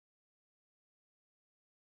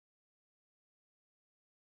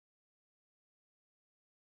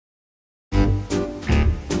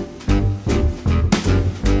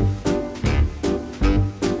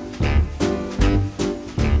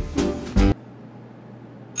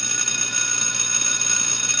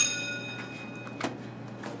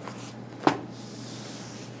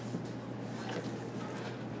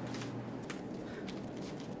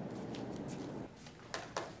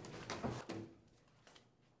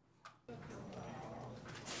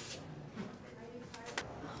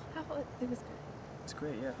It was great. It's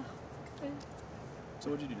great, yeah. Oh, good. So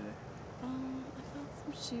what did you do today? I filmed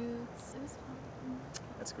some shoots. It was fun.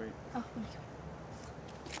 That's great. Oh, thank you.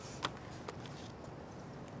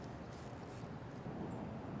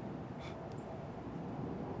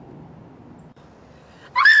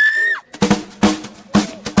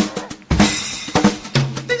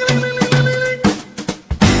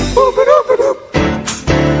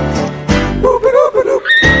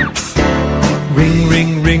 Ring,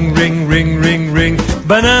 ring, ring, ring, ring, ring, ring,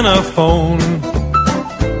 banana phone.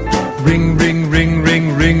 Ring, ring, ring,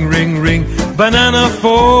 ring, ring, ring, ring, banana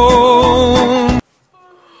phone.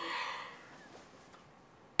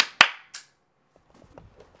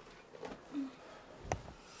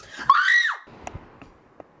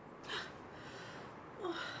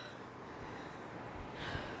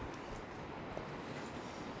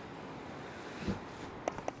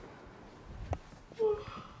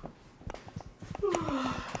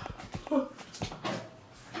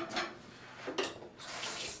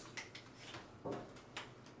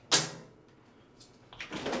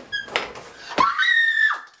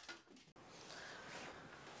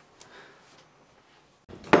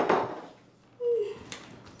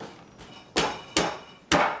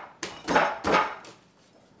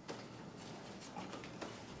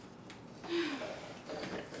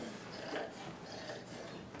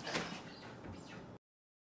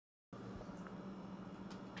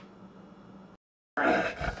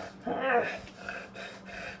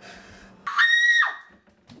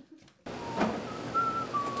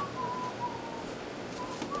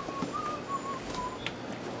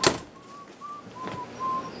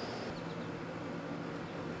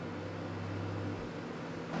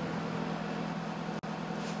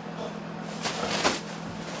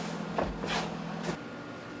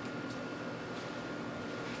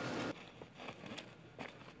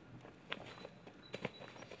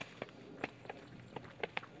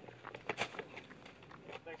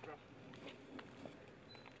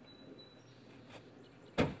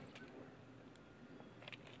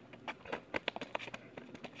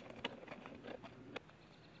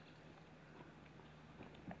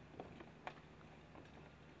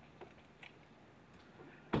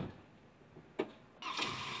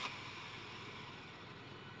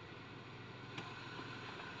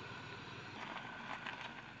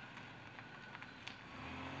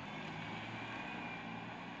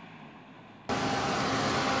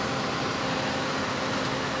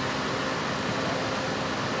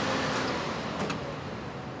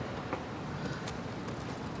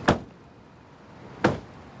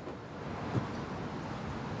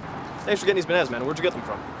 Thanks for getting these bananas, man. Where'd you get them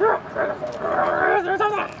from?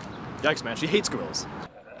 Yikes, man. She hates gorillas.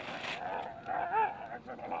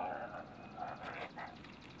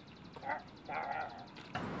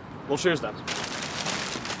 Well, cheers then.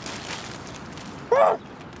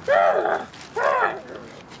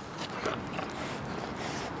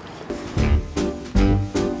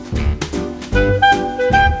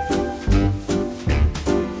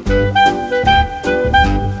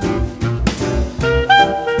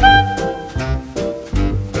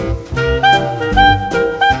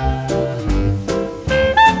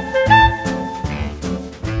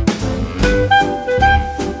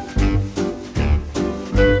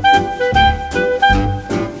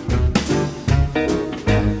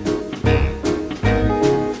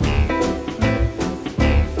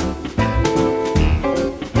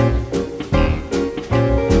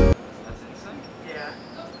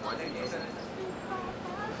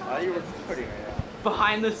 You were recording right now.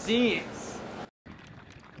 Behind the scenes.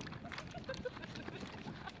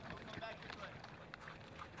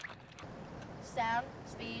 Sound,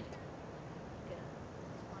 speed. Good.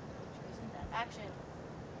 Isn't that action?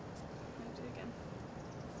 Do it again.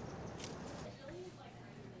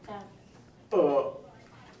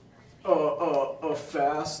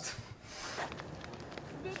 Fast.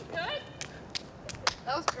 Good.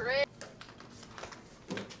 That was great.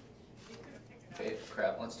 Okay,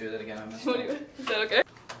 crap, let's do that again. I missed Is that okay?